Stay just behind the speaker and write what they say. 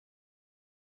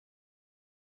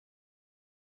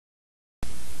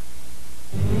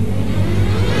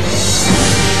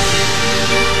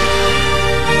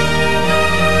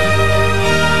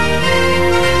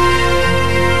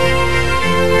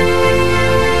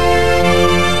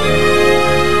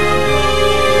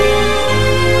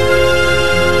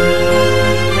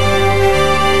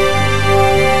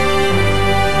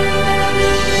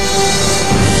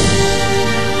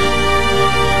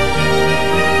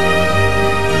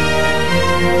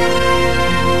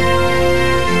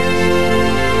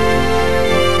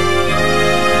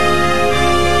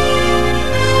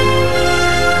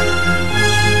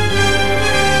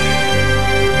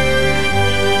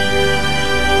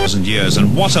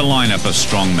what a lineup of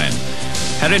strong men.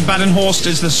 Gerrit Badenhorst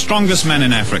is the strongest man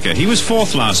in Africa. He was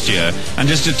 4th last year and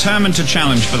is determined to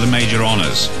challenge for the major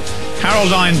honours. Harold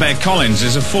Ironbear Collins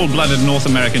is a full-blooded North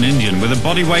American Indian with a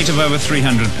body weight of over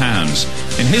 300 pounds.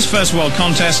 In his first world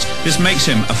contest, this makes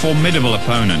him a formidable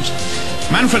opponent.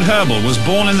 Manfred Hoeberl was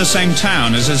born in the same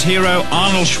town as his hero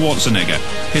Arnold Schwarzenegger.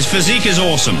 His physique is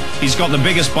awesome. He's got the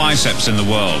biggest biceps in the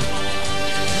world.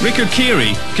 Riku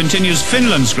Kiri continues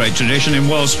Finland's great tradition in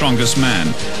World's Strongest Man.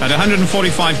 At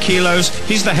 145 kilos,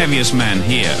 he's the heaviest man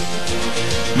here.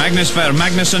 Magnús Ver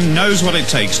Magnússon knows what it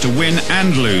takes to win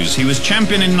and lose. He was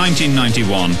champion in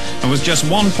 1991 and was just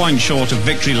 1 point short of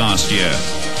victory last year.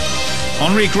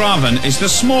 Ravn is the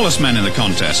smallest man in the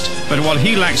contest, but what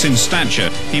he lacks in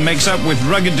stature, he makes up with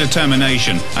rugged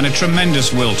determination and a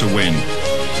tremendous will to win.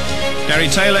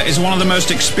 Gerrit is one of the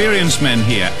most experienced men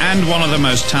here and one of the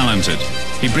most talented.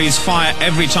 He breathes fire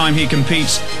every time he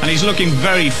competes, and he's looking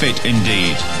very fit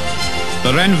indeed.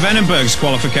 Berend Veneberg's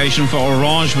qualification for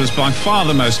Orange was by far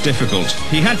the most difficult.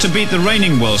 He had to beat the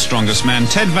reigning world's strongest man,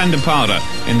 Ted van der Paarde,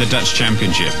 in the Dutch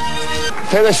Championship.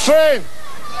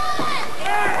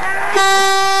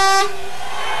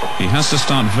 He has to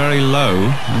start very low,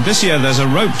 and this year there's a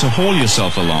rope to haul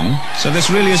yourself along, so this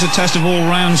really is a test of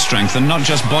all-round strength and not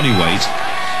just body weight.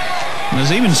 And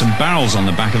there's even some barrels on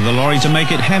the back of the lorry to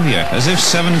make it heavier, as if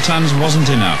 7 tons wasn't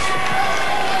enough.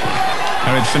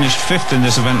 Gerrit finished 5th in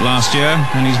this event last year,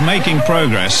 and he's making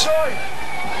progress.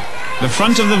 The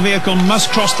front of the vehicle must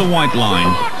cross the white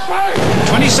line.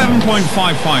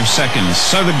 27.55 seconds,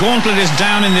 so the gauntlet is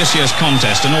down in this year's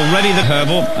contest, and already the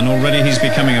Hoeberl, and already he's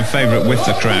becoming a favourite with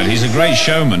the crowd. He's a great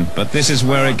showman, but this is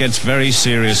where it gets very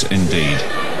serious indeed.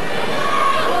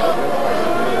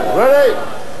 Ready?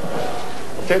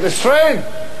 Take the strain.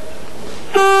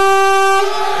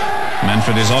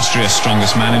 Manfred is Austria's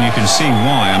strongest man, and you can see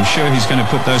why. I'm sure he's going to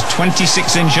put those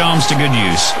 26-inch arms to good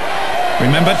use.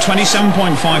 Remember,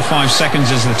 27.55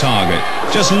 seconds is the target.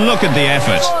 Just look at the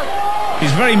effort.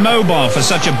 He's very mobile for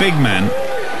such a big man.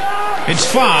 It's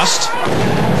fast.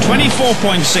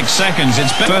 24.6 seconds.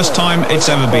 It's the first time it's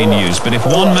ever been used. But if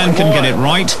one man can get it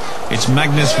right, it's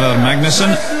Magnús Ver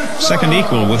Magnússon. Second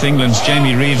equal with England's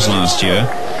Jamie Reeves last year.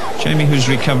 Jamie, who's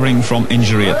recovering from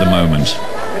injury at the moment.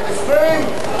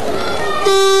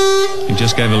 He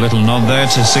just gave a little nod there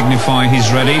to signify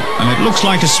he's ready, and it looks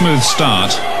like a smooth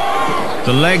start.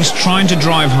 The legs trying to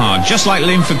drive hard, just like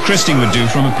Linford Christie would do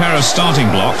from a pair of starting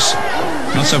blocks.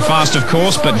 Not so fast, of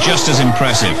course, but just as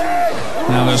impressive.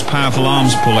 Now those powerful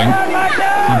arms pulling.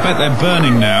 I bet they're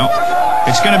burning now.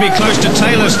 It's going to be close to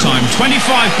Taylor's time,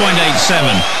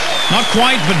 25.87. Not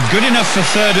quite, but good enough for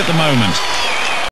 3rd at the moment.